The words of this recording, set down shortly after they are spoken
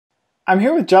I'm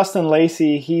here with Justin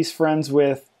Lacy. He's friends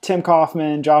with Tim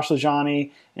Kaufman, Josh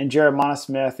LaJaunie, and Jared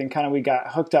Monosmith, and kind of we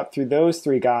got hooked up through those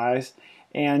three guys.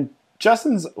 And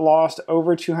Justin's lost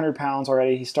over 200 pounds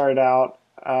already. He started out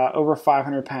over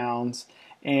 500 pounds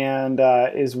and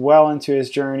is well into his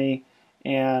journey,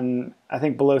 and I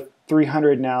think below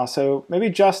 300 now. So maybe,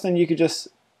 Justin, you could just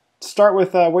start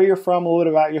with where you're from, a little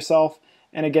bit about yourself,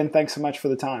 and again, thanks so much for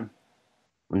the time.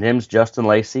 My name's Justin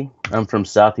Lacy. I'm from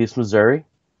Southeast Missouri.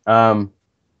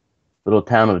 Little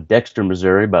town of Dexter,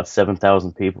 Missouri, about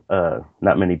 7,000 people.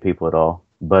 Not many people at all.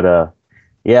 But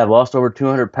yeah, I've lost over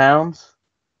 200 pounds.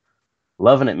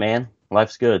 Loving it, man.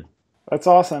 Life's good. That's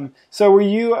awesome. So were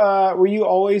you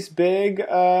always big,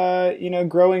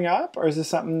 growing up, or is this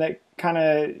something that kind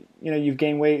of you've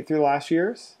gained weight through the last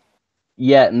years?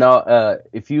 Yeah, no.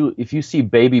 If you see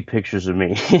baby pictures of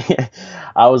me,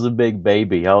 I was a big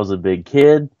baby. I was a big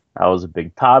kid. I was a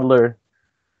big toddler.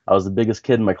 I was the biggest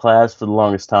kid in my class for the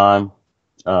longest time.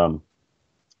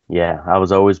 Yeah, I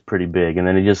was always pretty big. And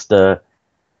then it just,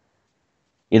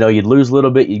 you'd lose a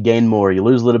little bit, you'd gain more. You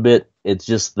lose a little bit, it's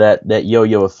just that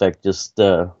yo-yo effect just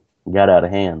got out of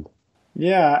hand.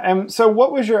 Yeah, and so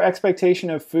what was your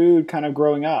expectation of food kind of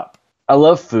growing up? I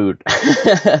love food.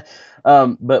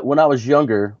 But when I was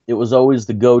younger, it was always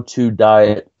the go-to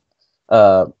diet.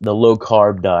 The low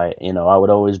carb diet, I would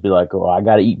always be like, oh, I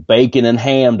got to eat bacon and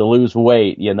ham to lose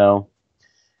weight,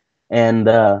 And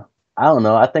I don't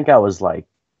know, I think I was like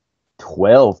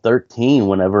 12, 13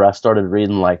 whenever I started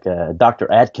reading like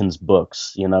Dr. Atkins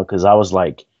books, because I was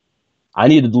like, I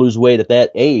needed to lose weight at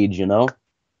that age,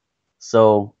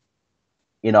 So,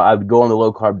 I would go on the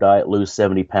low carb diet, lose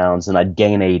 70 pounds, and I'd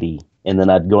gain 80. And then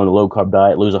I'd go on the low carb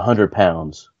diet, lose 100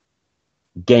 pounds.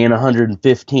 Gain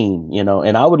 115,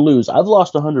 and I've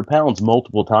lost 100 pounds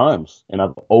multiple times, and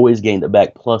I've always gained it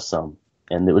back plus some,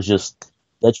 and it was just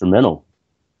detrimental.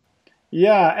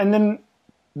 Yeah, and then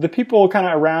the people kind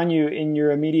of around you in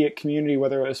your immediate community,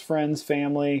 whether it was friends,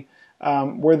 family,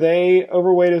 were they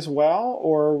overweight as well,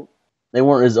 or? They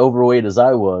weren't as overweight as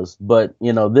I was, but,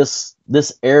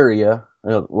 this area,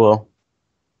 well,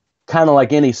 kind of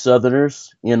like any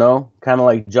Southerners, kind of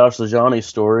like Josh LaJaunie's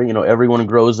story, everyone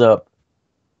grows up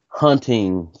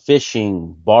hunting,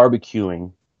 fishing,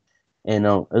 barbecuing. And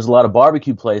there's a lot of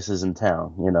barbecue places in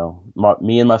town.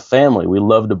 Me and my family, we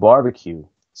love to barbecue.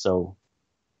 So,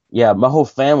 yeah, my whole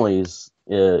family's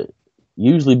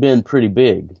usually been pretty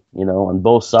big, on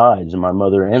both sides, on my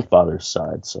mother and father's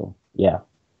side. So, yeah.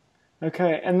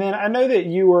 Okay, and then I know that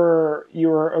you were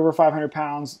over 500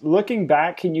 pounds. Looking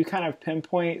back, can you kind of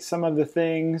pinpoint some of the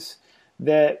things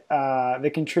that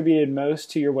that contributed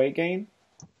most to your weight gain?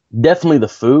 Definitely the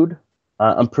food.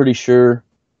 I'm pretty sure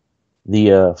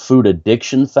the food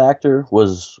addiction factor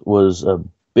was a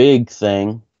big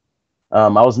thing. I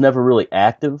was never really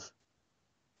active.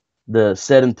 The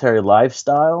sedentary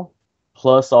lifestyle,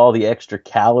 plus all the extra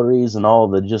calories and all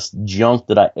the just junk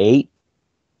that I ate,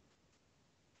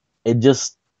 it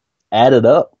just added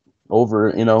up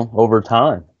over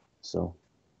time. So,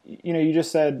 you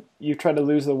just said you tried to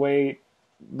lose the weight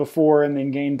before and then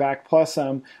gain back plus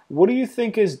some. What do you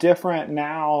think is different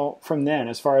now from then,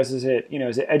 as far as is it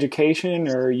education,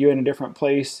 or are you in a different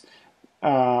place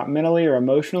mentally or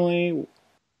emotionally?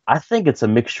 I think it's a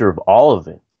mixture of all of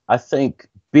it. I think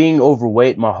being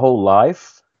overweight my whole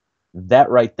life, that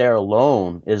right there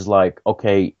alone is like,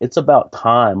 okay, it's about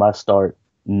time I start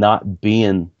not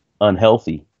being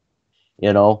unhealthy,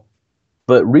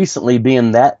 But recently,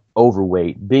 being that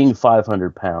overweight, being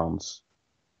 500 pounds,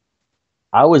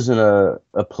 I was in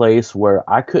a place where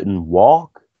I couldn't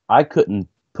walk. I couldn't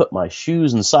put my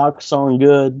shoes and socks on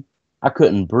good. I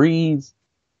couldn't breathe.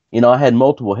 I had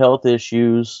multiple health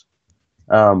issues.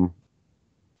 It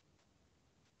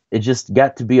just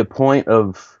got to be a point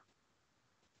of,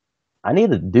 I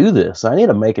need to do this. I need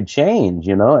to make a change.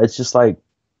 It's just like,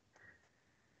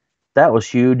 that was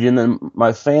huge. And then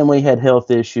my family had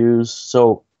health issues.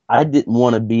 So I didn't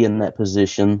want to be in that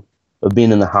position of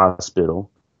being in the hospital.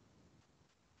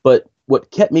 But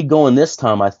what kept me going this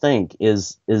time, I think,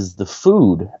 is the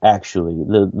food, actually,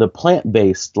 the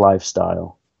plant-based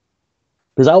lifestyle.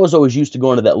 Because I was always used to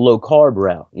going to that low-carb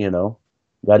route,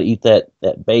 Got to eat that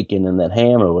bacon and that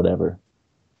ham or whatever.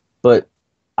 But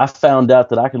I found out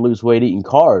that I could lose weight eating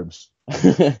carbs.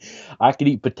 I could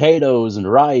eat potatoes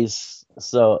and rice.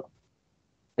 So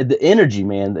the energy,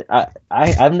 man,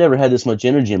 I've never had this much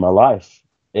energy in my life.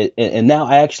 And now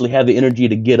I actually have the energy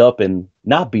to get up and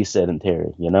not be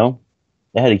sedentary, That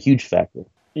had a huge factor.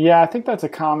 Yeah, I think that's a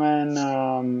common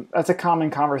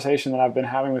conversation that I've been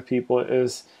having with people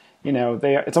is,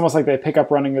 it's almost like they pick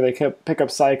up running or they pick up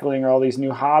cycling or all these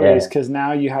new hobbies because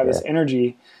now you have this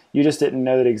energy, you just didn't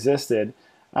know that existed.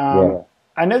 Yeah.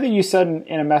 I know that you said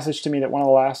in a message to me that one of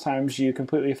the last times you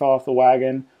completely fell off the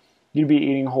wagon, you'd be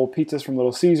eating whole pizzas from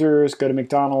Little Caesars, go to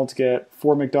McDonald's, get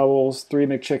 4 McDoubles, 3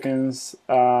 McChickens,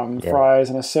 Yeah. fries,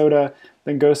 and a soda,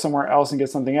 then go somewhere else and get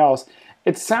something else.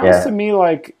 It sounds to Yeah. me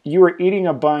like you were eating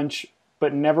a bunch,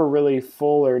 but never really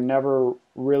full or never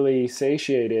really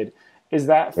satiated. Is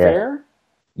that Yeah. fair?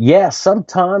 Yeah,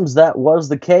 sometimes that was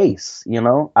the case, you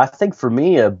know. I think for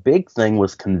me a big thing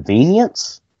was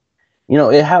convenience. You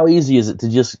know, how easy is it to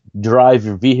just drive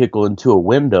your vehicle into a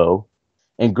window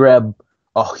and grab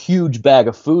a huge bag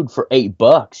of food for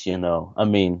 $8, you know? I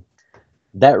mean,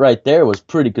 that right there was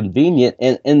pretty convenient,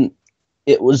 and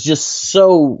it was just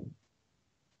so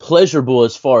pleasurable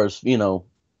as far as, you know,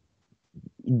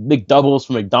 McDoubles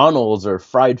from McDonald's or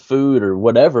fried food or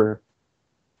whatever.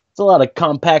 It's a lot of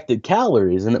compacted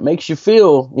calories, and it makes you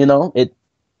feel, you know, it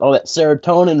all that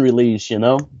serotonin release, you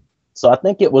know. So I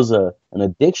think it was an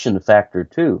addiction factor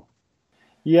too.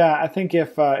 Yeah, I think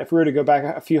if we were to go back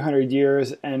a few hundred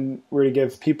years and were to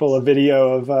give people a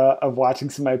video of watching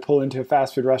somebody pull into a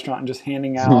fast food restaurant and just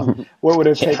handing out what would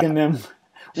have Yeah, taken them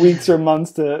weeks or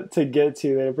months to get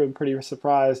to, they'd have been pretty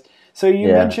surprised. So yeah,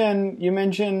 you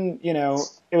mentioned,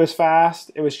 it was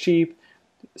fast, it was cheap,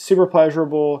 super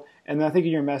pleasurable, and then I think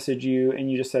in your message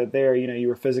you just said it there, you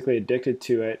were physically addicted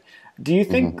to it. Do you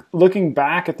think hmm looking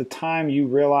back at the time you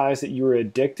realized that you were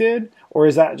addicted, or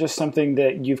is that just something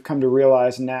that you've come to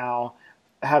realize now,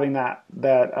 having that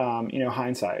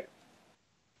hindsight?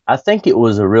 I think it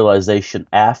was a realization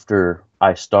after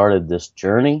I started this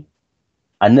journey.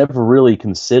 I never really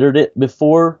considered it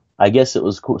before. I guess it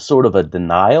was sort of a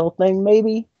denial thing,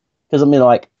 maybe. Because I mean,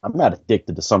 like, I'm not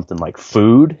addicted to something like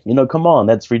food. You know, come on,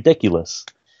 that's ridiculous.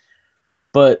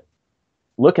 But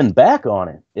looking back on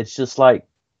it, it's just like,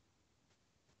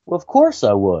 well, of course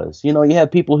I was. You know, you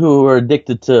have people who are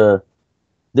addicted to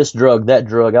this drug, that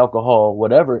drug, alcohol,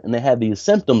 whatever, and they have these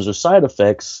symptoms or side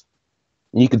effects,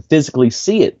 and you can physically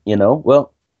see it, you know?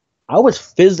 Well, I was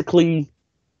physically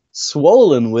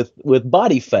swollen with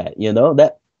body fat, you know?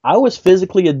 That I was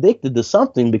physically addicted to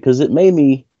something because it made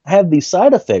me have these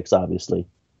side effects, obviously.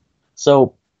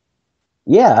 So,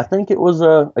 yeah, I think it was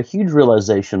a huge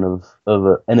realization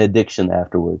of an addiction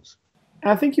afterwards.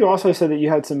 And I think you also said that you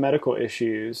had some medical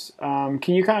issues.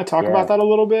 Can you kind of talk about Yeah. that a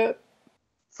little bit?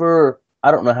 For I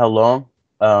don't know how long.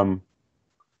 Um,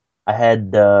 I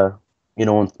had, you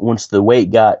know, once the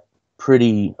weight got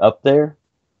pretty up there,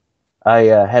 I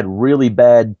had really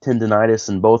bad tendonitis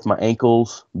in both my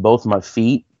ankles, both my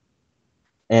feet,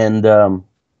 and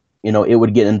you know, it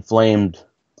would get inflamed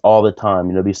all the time.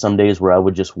 You know, there'd be some days where I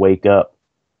would just wake up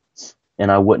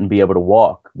and I wouldn't be able to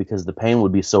walk because the pain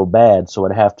would be so bad. So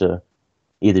I'd have to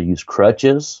either use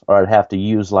crutches or I'd have to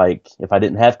use like if I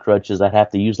didn't have crutches, I'd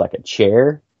have to use like a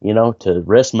chair, you know, to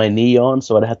rest my knee on.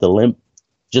 So I'd have to limp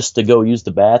just to go use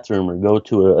the bathroom or go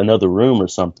to another room or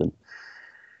something.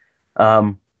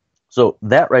 Um, so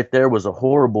that right there was a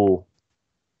horrible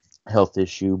health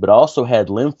issue, but I also had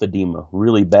lymphedema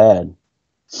really bad,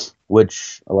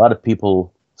 which a lot of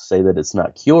people say that it's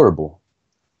not curable.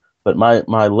 But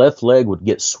my left leg would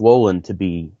get swollen to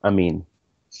be, I mean,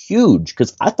 huge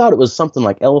because I thought it was something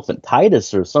like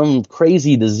elephantitis or some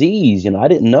crazy disease. You know, I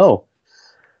didn't know.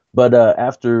 But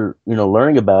after, you know,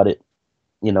 learning about it,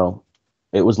 you know,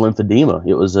 it was lymphedema.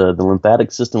 It was the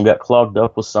lymphatic system got clogged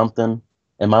up with something,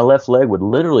 and my left leg would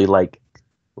literally like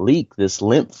leak this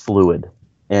lymph fluid,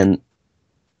 and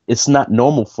it's not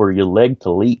normal for your leg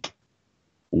to leak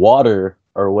water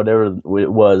or whatever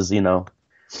it was, you know,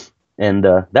 and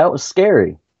that was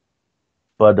scary.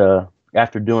 But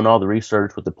after doing all the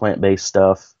research with the plant-based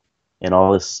stuff and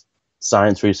all this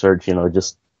science research, you know,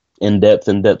 just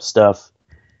in-depth stuff,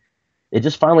 it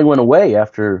just finally went away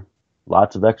after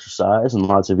lots of exercise and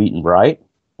lots of eating right.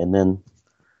 And then,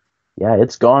 yeah,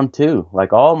 it's gone too.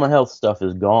 Like all my health stuff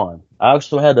is gone. I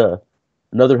also had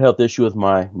another health issue with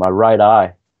my right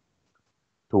eye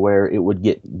to where it would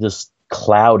get just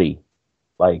cloudy.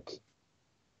 Like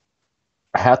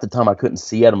half the time I couldn't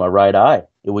see out of my right eye.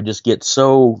 It would just get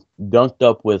so gunked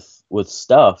up with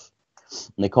stuff.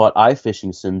 And they call it eye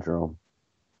fishing syndrome.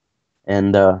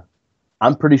 And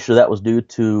I'm pretty sure that was due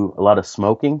to a lot of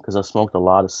smoking because I smoked a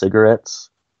lot of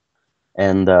cigarettes.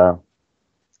 And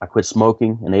I quit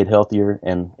smoking and ate healthier,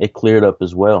 and it cleared up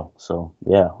as well. So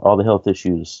yeah, all the health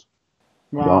issues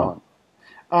Wow.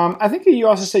 gone. I think that you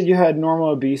also said you had normal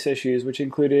obese issues, which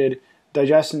included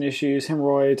digestion issues,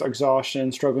 hemorrhoids,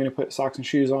 exhaustion, struggling to put socks and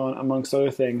shoes on, amongst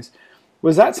other things.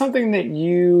 Was that something that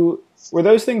were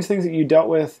those things that you dealt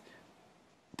with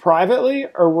privately,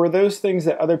 or were those things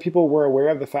that other people were aware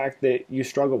of the fact that you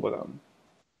struggled with them?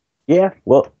 Yeah,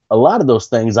 well, a lot of those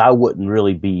things I wouldn't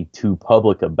really be too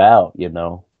public about,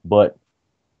 but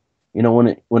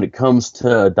when it comes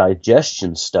to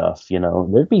digestion stuff,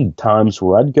 there'd be times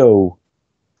where I'd go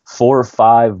 4 or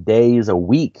 5 days a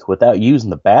week without using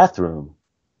the bathroom,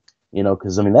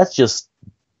 because I mean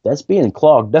that's being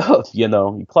clogged up,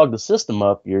 you clog the system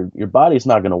up, your body's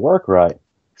not going to work right.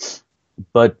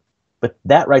 But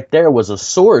that right there was a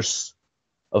source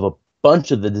of a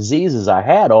bunch of the diseases I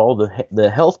had, all the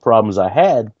health problems I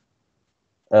had,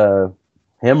 uh,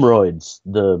 hemorrhoids,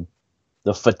 the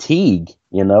fatigue,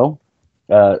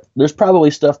 there's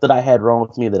probably stuff that I had wrong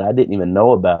with me that I didn't even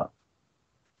know about,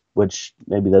 which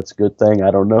maybe that's a good thing. I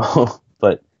don't know.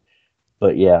 but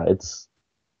yeah, it's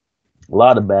a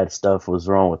lot of bad stuff was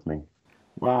wrong with me.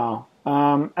 Wow.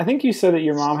 I think you said that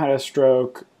your mom had a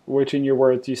stroke, which in your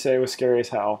words you say was scary as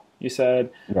hell. You said,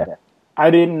 Yeah. I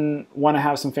didn't want to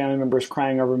have some family members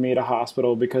crying over me at a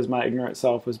hospital because my ignorant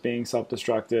self was being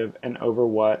self-destructive, and over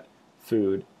what?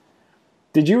 Food.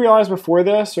 Did you realize before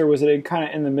this, or was it kind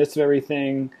of in the midst of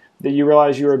everything that you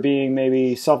realized you were being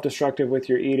maybe self-destructive with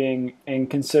your eating, and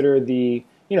consider the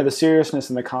seriousness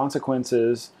and the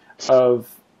consequences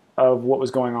of what was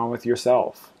going on with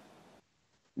yourself?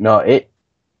 No, it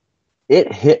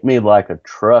hit me like a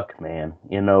truck, man,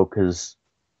 because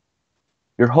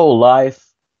your whole life,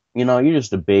 you're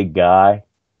just a big guy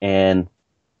and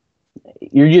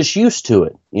you're just used to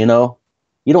it,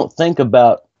 You don't think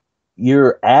about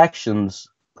your actions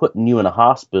putting you in a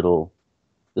hospital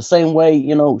the same way,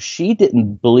 she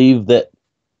didn't believe that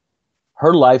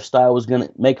her lifestyle was going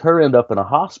to make her end up in a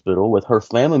hospital with her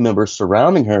family members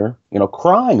surrounding her,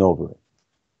 crying over it.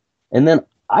 And then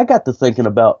I got to thinking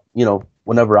about,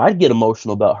 whenever I'd get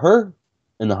emotional about her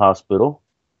in the hospital,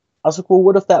 I was like, well,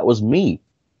 what if that was me?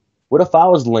 What if I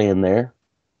was laying there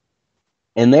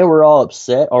and they were all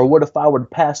upset? Or what if I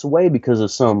would pass away because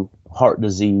of some heart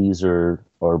disease or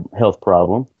health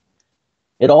problem?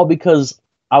 It all because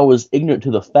I was ignorant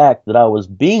to the fact that I was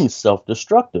being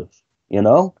self-destructive,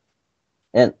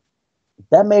 And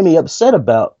that made me upset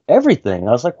about everything.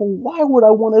 I was like, well, why would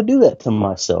I want to do that to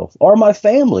myself or my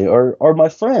family or my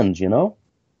friends,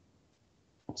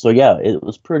 So yeah, it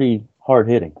was pretty hard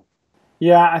hitting.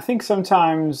 Yeah, I think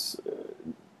sometimes,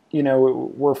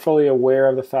 we're fully aware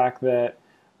of the fact that,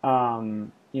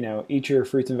 eat your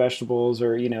fruits and vegetables,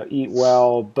 or, eat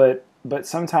well, but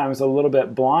sometimes a little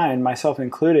bit blind, myself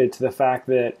included, to the fact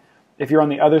that if you're on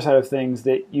the other side of things,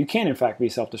 that you can in fact be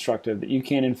self-destructive, that you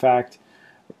can in fact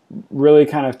really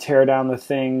kind of tear down the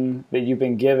thing that you've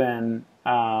been given,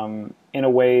 in a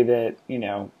way that,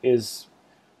 is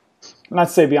not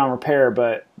to say beyond repair,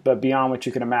 but beyond what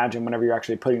you can imagine whenever you're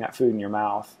actually putting that food in your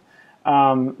mouth.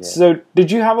 Yeah. So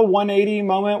did you have a 180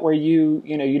 moment where you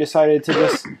decided to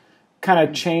just kind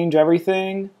of change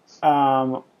everything?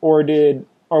 Or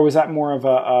was that more of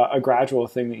a gradual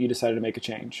thing that you decided to make a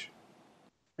change?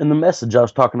 In the message I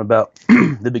was talking about,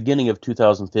 the beginning of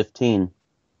 2015,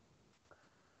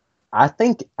 I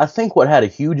think what had a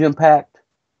huge impact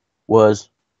was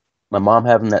my mom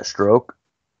having that stroke.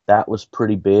 That was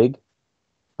pretty big.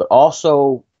 But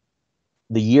also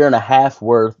the year and a half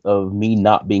worth of me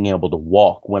not being able to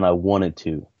walk when I wanted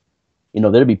to.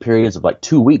 There'd be periods of like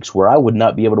 2 weeks where I would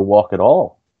not be able to walk at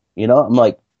all. I'm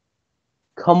like,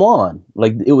 come on.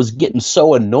 Like, it was getting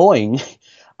so annoying.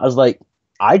 I was like,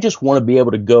 I just want to be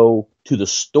able to go to the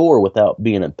store without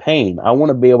being in pain. I want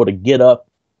to be able to get up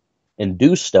and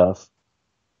do stuff.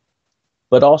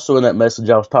 But also in that message,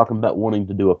 I was talking about wanting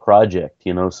to do a project,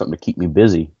 something to keep me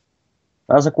busy.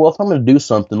 I was like, well, if I'm going to do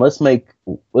something, let's make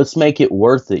it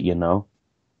worth it,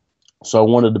 So I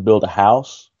wanted to build a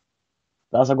house.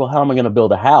 I was like, well, how am I going to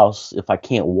build a house if I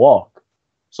can't walk?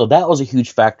 So that was a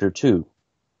huge factor too.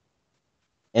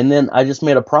 And then I just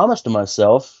made a promise to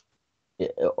myself.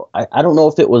 I don't know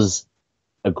if it was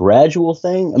a gradual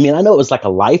thing. I mean, I know it was like a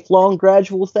lifelong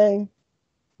gradual thing,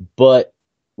 but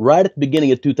right at the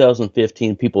beginning of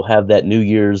 2015, people have that New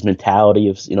Year's mentality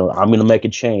of, I'm going to make a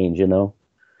change,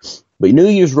 But New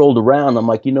Year's rolled around. I'm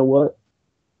like, you know what?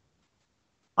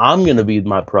 I'm going to be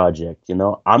my project. I'm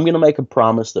going to make a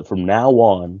promise that from now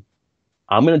on,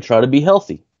 I'm going to try to be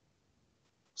healthy.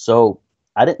 So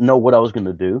I didn't know what I was going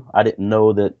to do. I didn't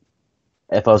know that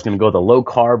if I was going to go the low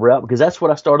carb route, because that's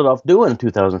what I started off doing in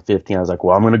 2015. I was like,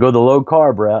 well, I'm going to go the low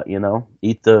carb route,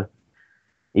 eat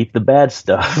the bad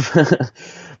stuff.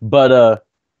 But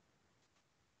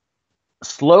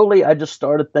slowly I just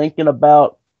started thinking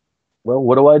about, well,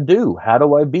 what do I do? How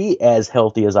do I be as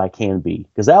healthy as I can be?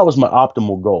 Because that was my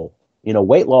optimal goal.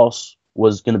 Weight loss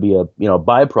was going to be a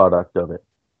byproduct of it.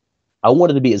 I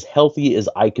wanted to be as healthy as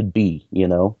I could be.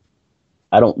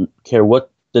 I don't care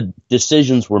what the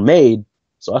decisions were made.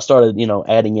 So I started,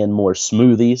 adding in more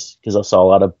smoothies because I saw a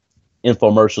lot of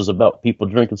infomercials about people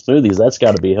drinking smoothies. That's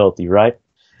got to be healthy, right?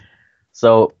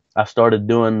 So I started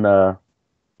doing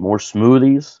more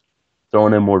smoothies,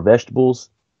 throwing in more vegetables.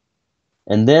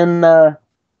 And then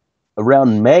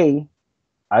around May,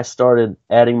 I started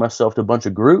adding myself to a bunch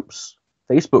of groups,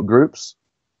 Facebook groups.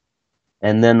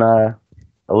 And then a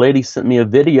lady sent me a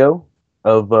video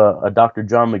of a Dr.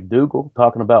 John McDougal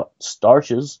talking about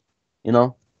starches,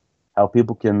 how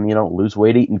people can, lose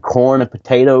weight eating corn and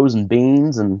potatoes and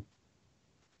beans. And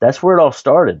that's where it all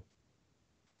started.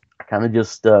 I kind of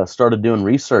just started doing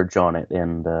research on it,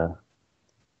 and a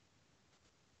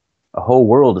whole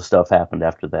world of stuff happened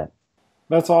after that.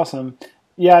 That's awesome.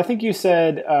 Yeah, I think you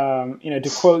said,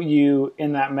 to quote you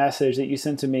in that message that you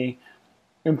sent to me,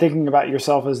 in thinking about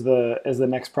yourself as the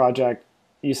next project,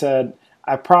 you said,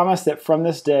 "I promise that from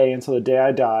this day until the day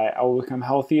I die, I will become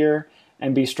healthier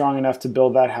and be strong enough to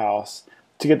build that house,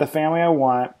 to get the family I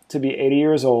want, to be 80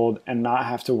 years old and not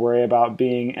have to worry about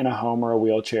being in a home or a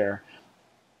wheelchair."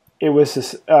 It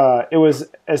was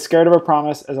as scared of a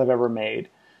promise as I've ever made.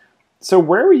 So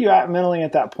where were you at mentally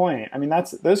at that point? I mean,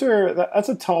 that's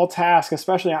a tall task,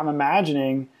 especially I'm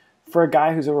imagining for a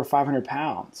guy who's over 500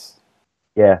 pounds.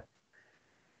 Yeah.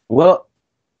 Well,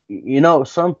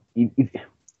 some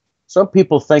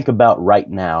people think about right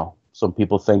now. Some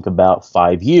people think about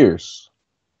 5 years.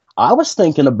 I was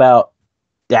thinking about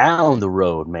down the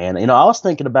road, man. I was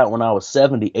thinking about when I was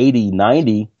 70, 80,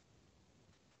 90.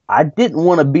 I didn't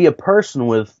want to be a person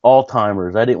with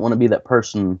Alzheimer's. I didn't want to be that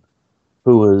person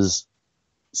who was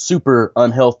super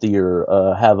unhealthy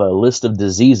or have a list of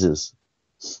diseases.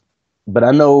 But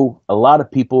I know a lot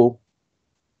of people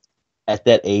at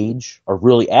that age are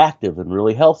really active and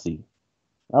really healthy.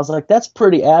 I was like, that's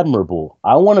pretty admirable.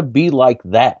 I want to be like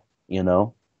that,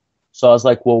 So I was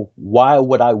like, well, why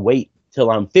would I wait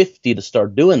till I'm 50 to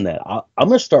start doing that? I'm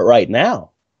going to start right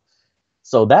now.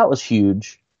 So that was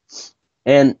huge.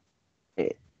 And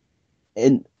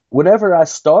whenever I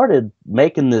started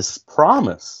making this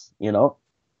promise,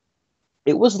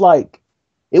 it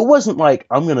wasn't like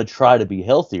I'm going to try to be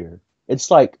healthier.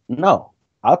 It's like, no,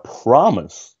 I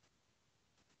promise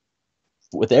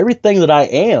with everything that I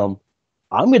am,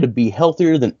 I'm going to be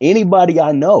healthier than anybody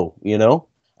I know,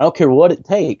 I don't care what it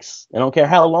takes. I don't care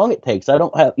how long it takes. I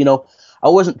don't have, I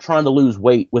wasn't trying to lose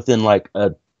weight within like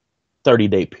a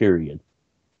 30-day period.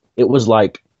 It was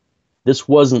like, this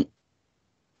wasn't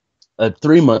a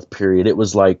 3-month period. It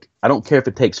was like, I don't care if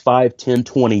it takes 5, 10,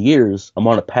 20 years. I'm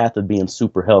on a path of being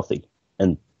super healthy.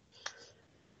 And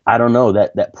I don't know,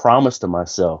 that promise to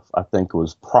myself, I think,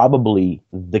 was probably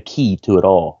the key to it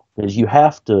all. Because you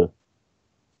have to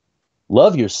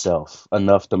love yourself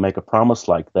enough to make a promise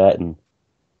like that. And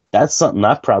that's something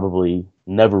I probably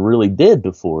never really did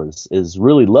before, is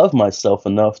really love myself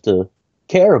enough to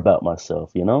care about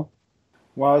myself,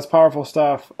 Wow, that's powerful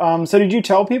stuff. So did you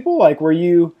tell people? Like, were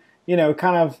you,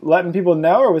 kind of letting people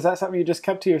know, or was that something you just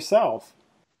kept to yourself?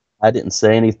 I didn't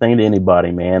say anything to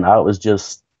anybody, man. That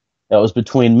was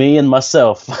between me and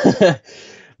myself.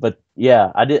 But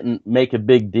yeah, I didn't make a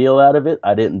big deal out of it.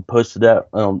 I didn't push it out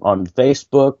on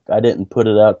Facebook. I didn't put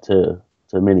it out to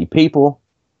many people.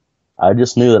 I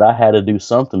just knew that I had to do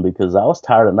something because I was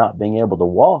tired of not being able to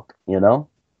walk, And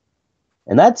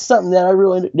that's something that I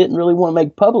really didn't want to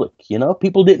make public,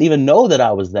 People didn't even know that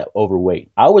I was that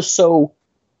overweight. I was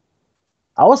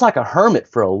like a hermit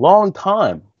for a long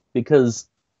time because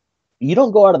you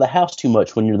don't go out of the house too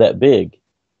much when you're that big.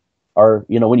 Or,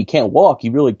 when you can't walk,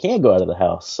 you really can't go out of the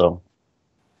house. So,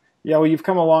 yeah, well, you've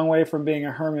come a long way from being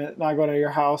a hermit, not going to your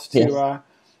house,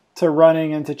 to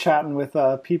running and to chatting with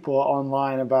people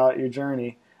online about your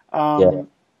journey.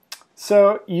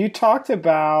 So you talked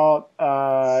about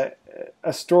a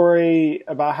story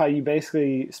about how you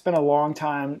basically spent a long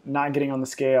time not getting on the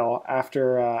scale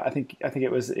after I think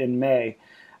it was in May.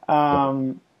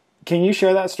 Can you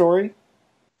share that story?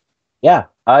 Yeah,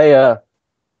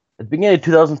 at the beginning of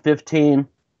 2015,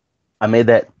 I made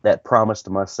that promise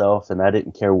to myself, and I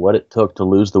didn't care what it took to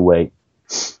lose the weight.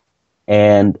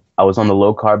 And I was on the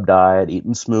low carb diet,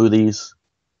 eating smoothies.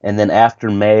 And then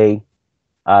after May,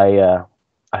 I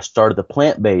started the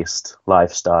plant-based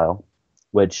lifestyle,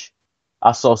 which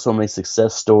I saw so many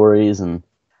success stories, and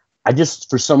I just,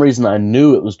 for some reason, I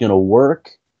knew it was going to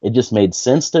work. It just made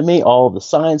sense to me, all the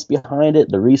science behind it,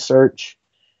 the research.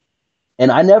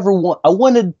 And I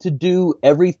wanted to do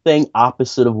everything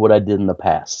opposite of what I did in the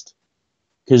past.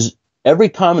 Because every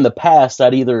time in the past,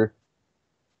 I'd either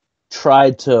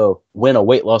tried to win a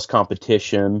weight loss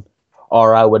competition,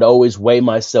 or I would always weigh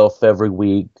myself every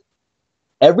week.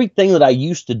 Everything that I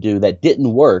used to do that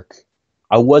didn't work,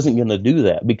 I wasn't going to do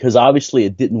that because obviously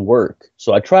it didn't work.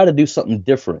 So I tried to do something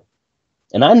different.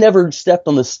 And I never stepped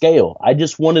on the scale. I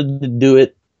just wanted to do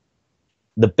it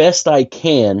the best I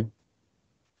can.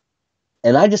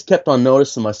 And I just kept on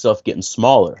noticing myself getting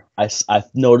smaller. I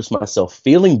noticed myself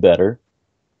feeling better.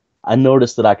 I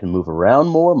noticed that I can move around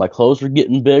more. My clothes were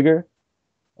getting bigger.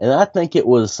 And I think it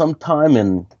was sometime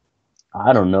in,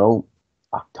 I don't know,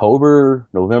 October,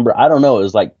 November. I don't know. It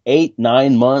was like 8,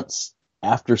 9 months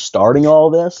after starting all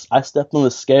this. I stepped on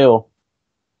the scale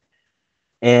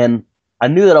and I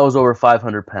knew that I was over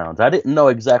 500 pounds. I didn't know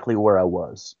exactly where I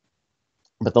was.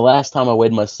 But the last time I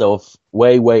weighed myself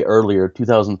way, way earlier,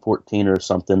 2014 or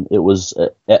something, it was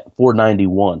at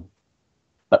 491.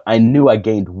 But I knew I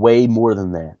gained way more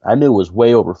than that. I knew it was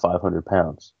way over 500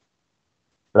 pounds.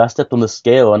 But I stepped on the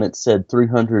scale and it said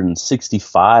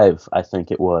 365, I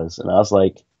think it was. And I was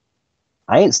like,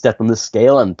 I ain't stepped on this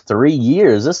scale in 3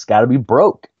 years. This got to be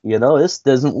broke. This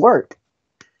doesn't work.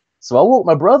 So I woke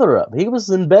my brother up. He was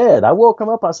in bed. I woke him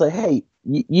up. I said, hey,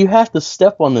 you have to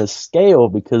step on this scale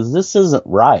because this isn't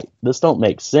right. This don't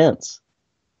make sense.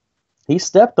 He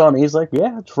stepped on it. He's like,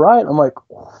 yeah, it's right. I'm like,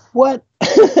 what?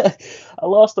 I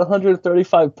lost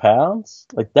 135 pounds.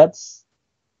 Like that's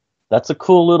a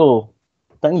cool little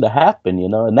thing to happen,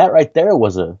 and that right there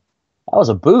was a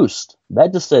boost.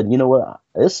 That just said, you know what,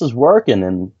 this is working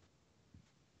and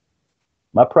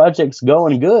my project's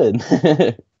going good.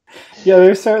 Yeah,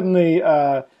 there's certainly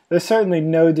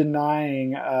no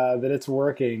denying that it's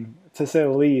working, to say the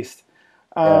least.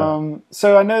 So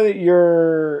I know that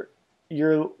your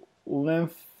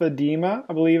lymphedema,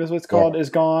 I believe is what it's called, is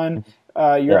gone.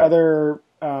 Your other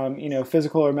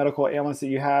physical or medical ailments that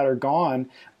you had are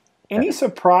gone. Any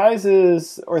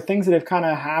surprises or things that have kind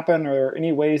of happened, or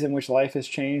any ways in which life has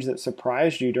changed that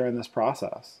surprised you during this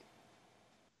process?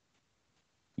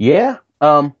 Yeah,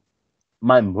 my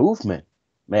movement,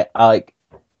 man. Like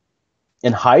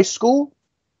in high school,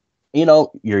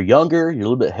 you're younger, you're a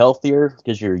little bit healthier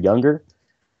because you're younger.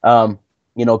 Um,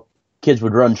 Kids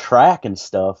would run track and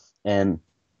stuff, and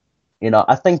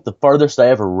I think the farthest I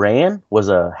ever ran was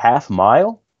a half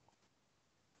mile,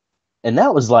 and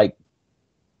that was like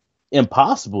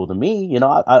impossible to me.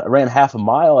 I ran half a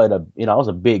mile at I was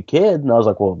a big kid, and I was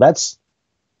like, well, that's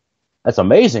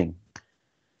amazing.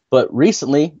 But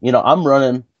recently, I'm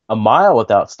running a mile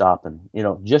without stopping.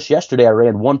 Just yesterday I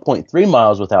ran 1.3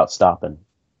 miles without stopping,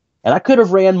 and I could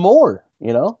have ran more.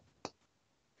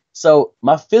 So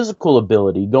my physical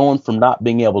ability going from not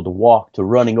being able to walk to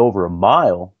running over a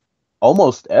mile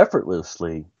almost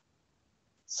effortlessly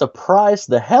surprised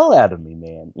the hell out of me,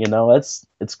 man.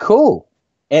 It's cool.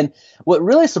 And what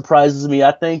really surprises me,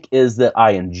 I think, is that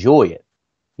I enjoy it.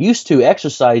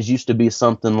 Exercise used to be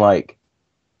something like,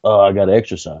 oh, I got to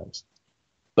exercise.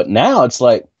 But now it's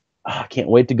like, I can't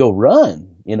wait to go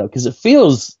run, because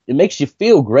it makes you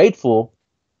feel grateful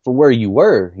for where you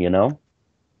were,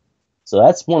 So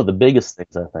that's one of the biggest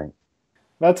things, I think.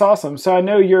 That's awesome. So I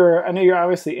know you're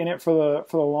obviously in it for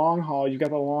the long haul. You've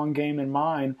got the long game in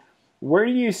mind. Where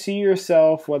do you see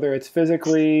yourself, whether it's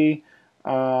physically,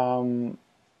 or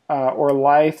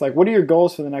life? Like, what are your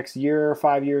goals for the next year,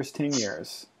 5 years, 10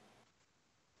 years?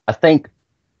 I think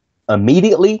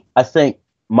immediately,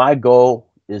 my goal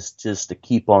is just to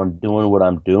keep on doing what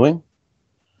I'm doing.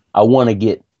 I want to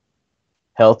get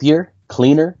healthier,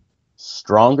 cleaner,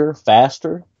 stronger,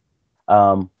 faster.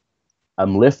 I'm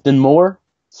lifting more,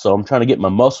 so I'm trying to get my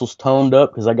muscles toned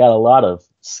up because I got a lot of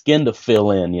skin to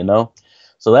fill in,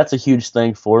 So that's a huge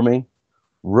thing for me.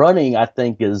 Running, I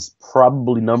think, is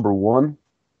probably number one,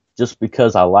 just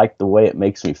because I like the way it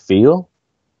makes me feel.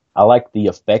 I like the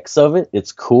effects of it.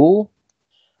 It's cool.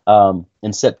 In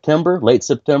late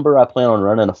September, I plan on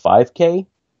running a 5K.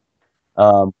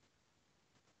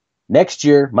 Next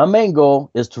year, my main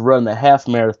goal is to run the half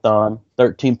marathon,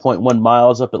 13.1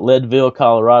 miles up at Leadville,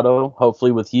 Colorado,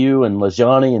 hopefully with you and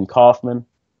Lajani and Kaufman.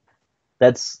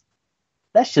 That's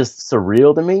just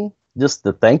surreal to me, just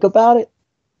to think about it.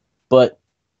 But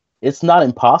it's not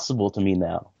impossible to me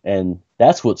now. And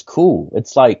that's what's cool.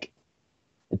 It's like,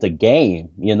 it's a game,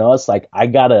 it's like I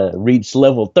gotta reach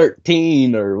level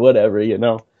 13 or whatever,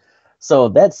 So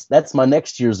that's my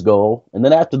next year's goal. And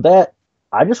then after that,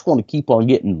 I just want to keep on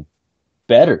getting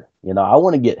better. I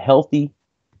want to get healthy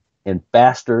and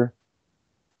faster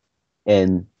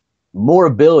and more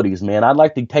abilities, man. I'd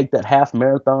like to take that half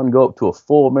marathon, go up to a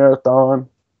full marathon,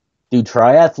 do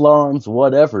triathlons,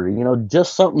 whatever,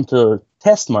 just something to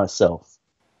test myself.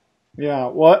 Yeah.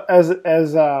 Well, as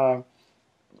I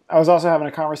was also having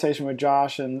a conversation with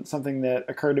Josh, and something that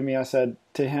occurred to me, I said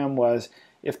to him was,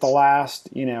 if the last,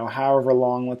 however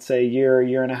long, let's say year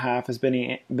and a half has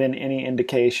been any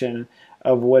indication,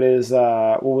 of what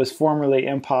was formerly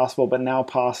impossible but now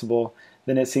possible,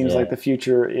 then it seems like Yeah. the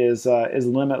future is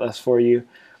limitless for you.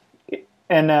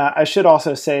 And I should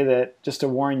also say that, just to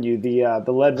warn you, the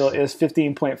Leadville is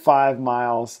 15.5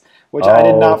 miles, which I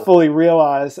did not Oh, fully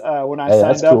realize when I hey,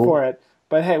 that's signed up cool. for it.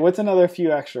 But hey, what's another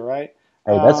few extra, right?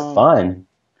 Hey, that's fine.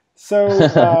 So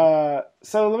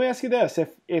let me ask you this: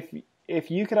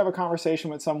 if you could have a conversation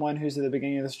with someone who's at the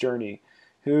beginning of this journey,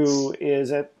 who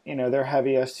is at their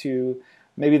heaviest, who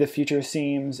maybe the future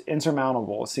seems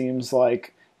insurmountable, it seems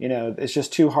like it's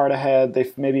just too hard ahead.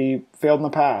 They've maybe failed in the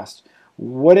past.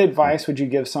 What advice would you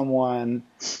give someone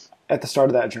at the start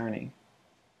of that journey?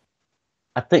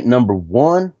 I think number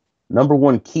one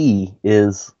key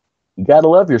is you got to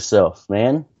love yourself,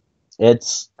 man.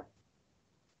 It's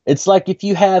it's like if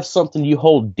you have something you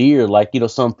hold dear, like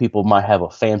some people might have a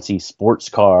fancy sports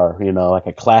car, like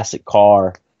a classic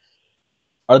car.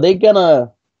 Are they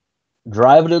gonna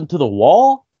drive it into the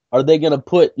wall? Are they gonna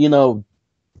put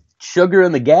sugar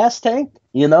in the gas tank?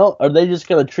 Are they just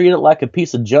gonna treat it like a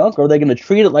piece of junk? Or are they gonna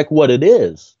treat it like what it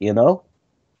is? You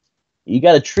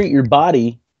got to treat your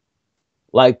body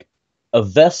like a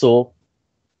vessel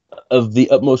of the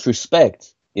utmost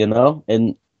respect,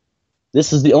 and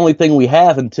this is the only thing we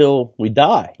have until we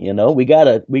die. We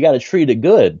gotta treat it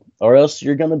good, or else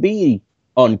you're gonna be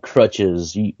on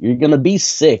crutches. You're gonna be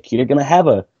sick. You're gonna have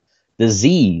a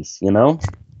disease.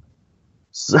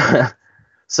 So,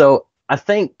 so I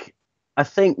think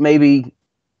maybe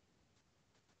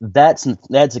that's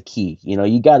a key.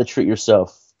 You got to treat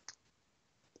yourself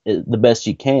the best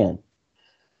you can,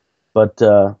 but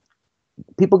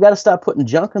people got to stop putting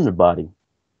junk in their body.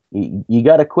 You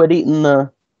got to quit eating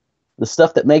the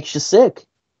stuff that makes you sick.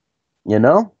 You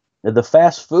know, the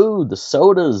fast food, the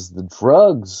sodas, the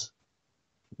drugs.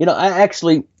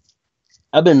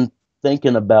 I've been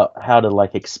thinking about how to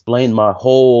like explain my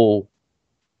whole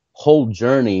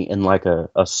journey in like a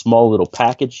small little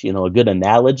package. A good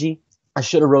analogy. I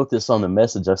should have wrote this on the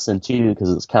message I sent you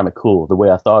because it's kind of cool the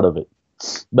way I thought of it.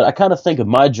 But I kind of think of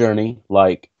my journey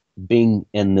like being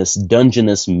in this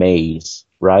dungeness maze,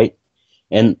 right?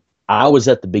 And I was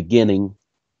at the beginning.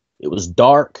 It was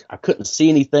dark. I couldn't see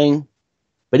anything.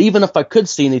 But even if I could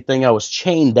see anything, I was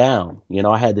chained down.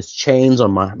 I had these chains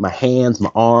on my hands,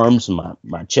 my arms,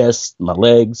 my chest, my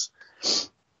legs.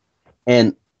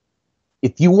 And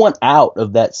if you want out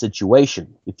of that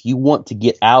situation, if you want to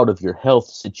get out of your health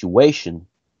situation,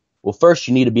 well, first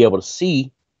you need to be able to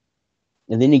see,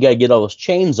 and then you got to get all those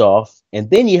chains off, and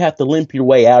then you have to limp your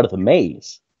way out of the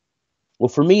maze. Well,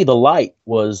 for me, the light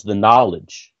was the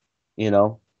knowledge,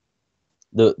 the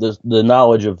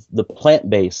knowledge of the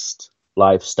plant-based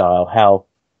lifestyle,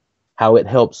 how it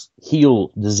helps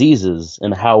heal diseases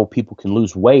and how people can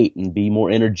lose weight and be more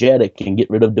energetic and get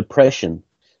rid of depression.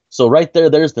 So right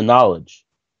there's the knowledge.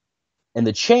 And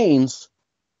the chains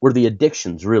were the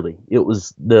addictions, really. It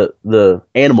was the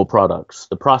animal products,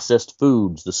 the processed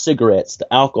foods, the cigarettes,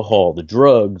 the alcohol, the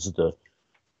drugs,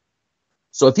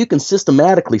 So if you can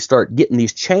systematically start getting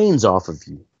these chains off of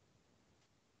you,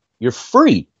 you're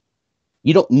free.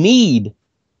 You don't need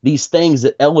these things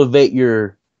that elevate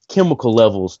your chemical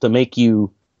levels to make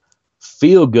you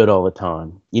feel good all the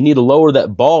time. You need to lower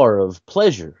that bar of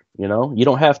pleasure. You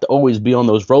don't have to always be on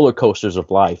those roller coasters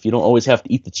of life. You don't always have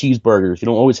to eat the cheeseburgers. You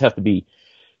don't always have to be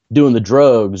doing the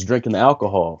drugs, drinking the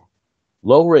alcohol.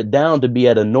 Lower it down to be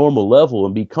at a normal level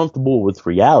and be comfortable with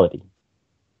reality.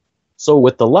 So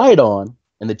with the light on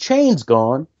and the chains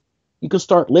gone, you can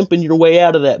start limping your way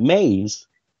out of that maze.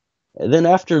 And then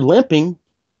after limping,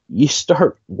 you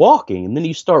start walking, and then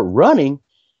you start running.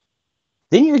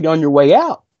 Then you're on your way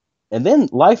out. And then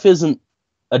life isn't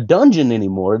a dungeon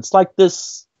anymore. It's like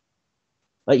this,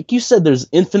 like you said, there's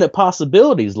infinite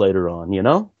possibilities later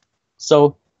on.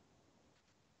 So,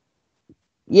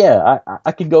 yeah,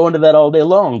 I could go into that all day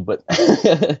long, but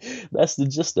that's the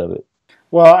gist of it.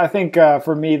 Well, I think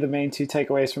for me, the main two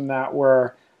takeaways from that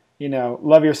were,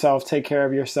 love yourself, take care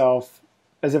of yourself,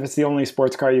 as if it's the only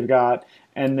sports car you've got,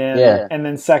 Yeah, and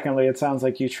then secondly, it sounds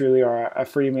like you truly are a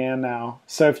free man now.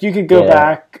 So if you could go yeah.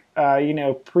 back,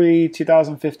 pre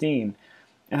 2015,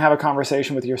 and have a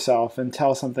conversation with yourself and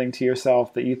tell something to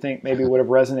yourself that you think maybe would have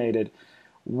resonated,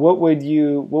 what would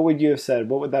you have said?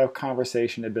 What would that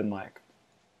conversation have been like?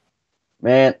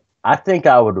 Man, I think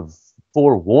I would have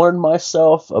forewarned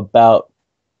myself about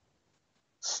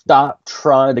stop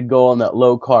trying to go on that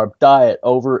low carb diet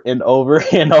over and over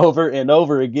and over and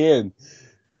over again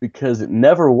because it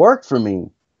never worked for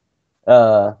me.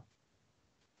 Uh,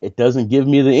 it doesn't give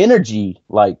me the energy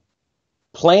like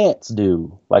plants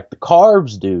do, like the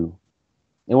carbs do.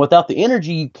 And without the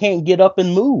energy, you can't get up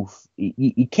and move.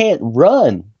 You can't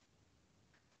run.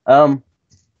 Um,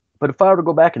 but if I were to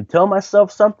go back and tell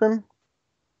myself something,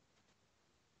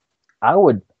 I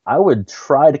would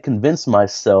try to convince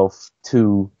myself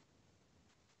to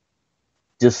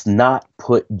just not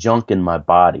put junk in my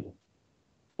body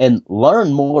and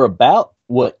learn more about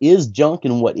what is junk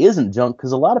and what isn't junk.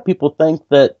 Because a lot of people think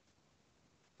that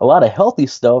a lot of healthy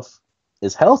stuff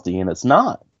is healthy, and it's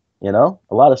not. You know,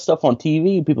 a lot of stuff on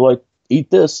TV, people like eat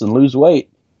this and lose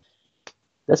weight.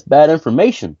 That's bad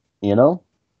information, you know?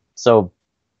 So,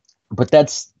 but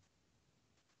that's,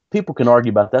 people can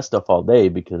argue about that stuff all day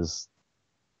because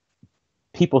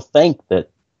people think that,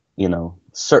 you know,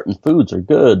 certain foods are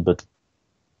good, but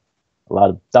a lot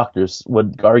of doctors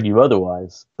would argue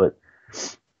otherwise. But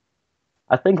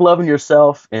I think loving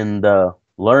yourself and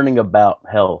learning about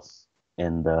health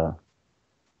and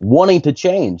wanting to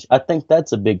change, I think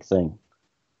that's a big thing.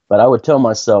 But I would tell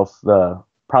myself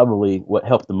probably what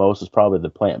helped the most is probably the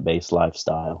plant-based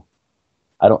lifestyle.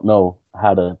 I don't know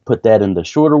how to put that into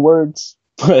shorter words,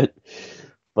 but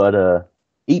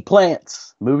eat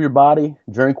plants, move your body,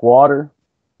 drink water,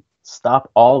 stop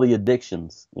all the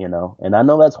addictions, you know. And I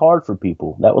know that's hard for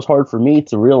people. That was hard for me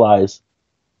to realize.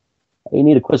 Hey, you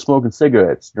need to quit smoking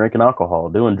cigarettes, drinking alcohol,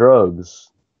 doing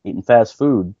drugs, eating fast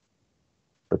food.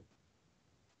 But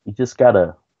you just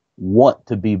gotta want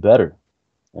to be better.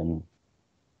 And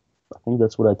I think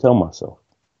that's what I tell myself.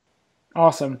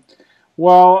 Awesome.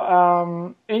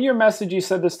 Well, in your message, you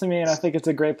said this to me, and I think it's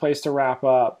a great place to wrap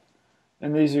up.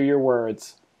 And these are your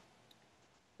words.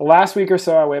 The last week or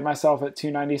so, I weighed myself at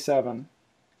 297.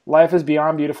 Life is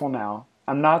beyond beautiful now.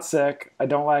 I'm not sick. I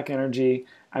don't lack energy.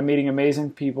 I'm meeting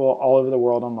amazing people all over the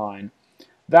world online.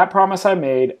 That promise I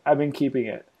made, I've been keeping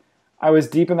it. I was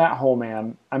deep in that hole,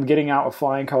 man. I'm getting out with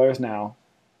flying colors now.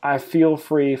 I feel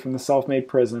free from the self-made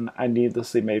prison I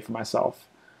needlessly made for myself,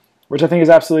 which I think is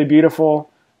absolutely beautiful.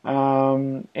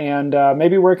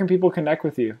 Maybe where can people connect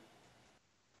with you?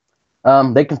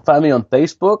 They can find me on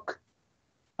Facebook,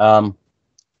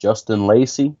 Justin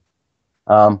Lacy.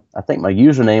 I think my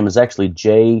username is actually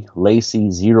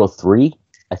jlacy03,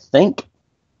 I think.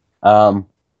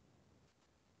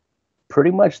 Pretty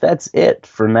much that's it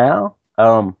for now.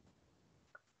 I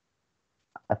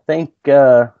think,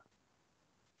 yeah,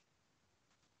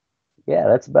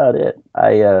 that's about it.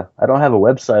 I don't have a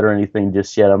website or anything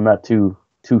just yet. I'm not too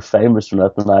famous for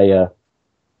nothing. I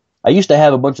used to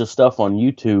have a bunch of stuff on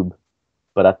YouTube,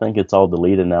 but I think it's all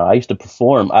deleted now. I used to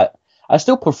perform. I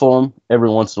still perform every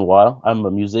once in a while. I'm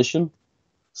a musician,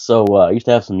 so I used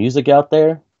to have some music out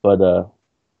there, but I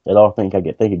think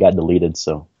it got deleted.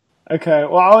 So Okay,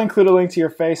 well, I'll include a link to your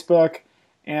Facebook.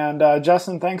 And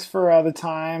Justin, thanks for the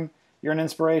time. You're an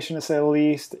inspiration to say the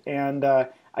least. And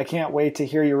I can't wait to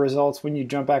hear your results when you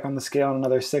jump back on the scale in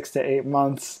another 6 to 8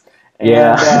 months.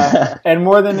 yeah, And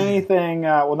more than anything,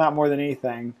 well, not more than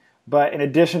anything, but in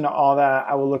addition to all that,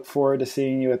 I will look forward to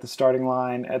seeing you at the starting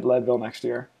line at Leadville next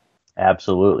year.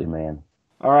 absolutely, man.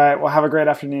 All right, well, have a great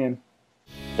afternoon.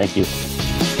 Thank you.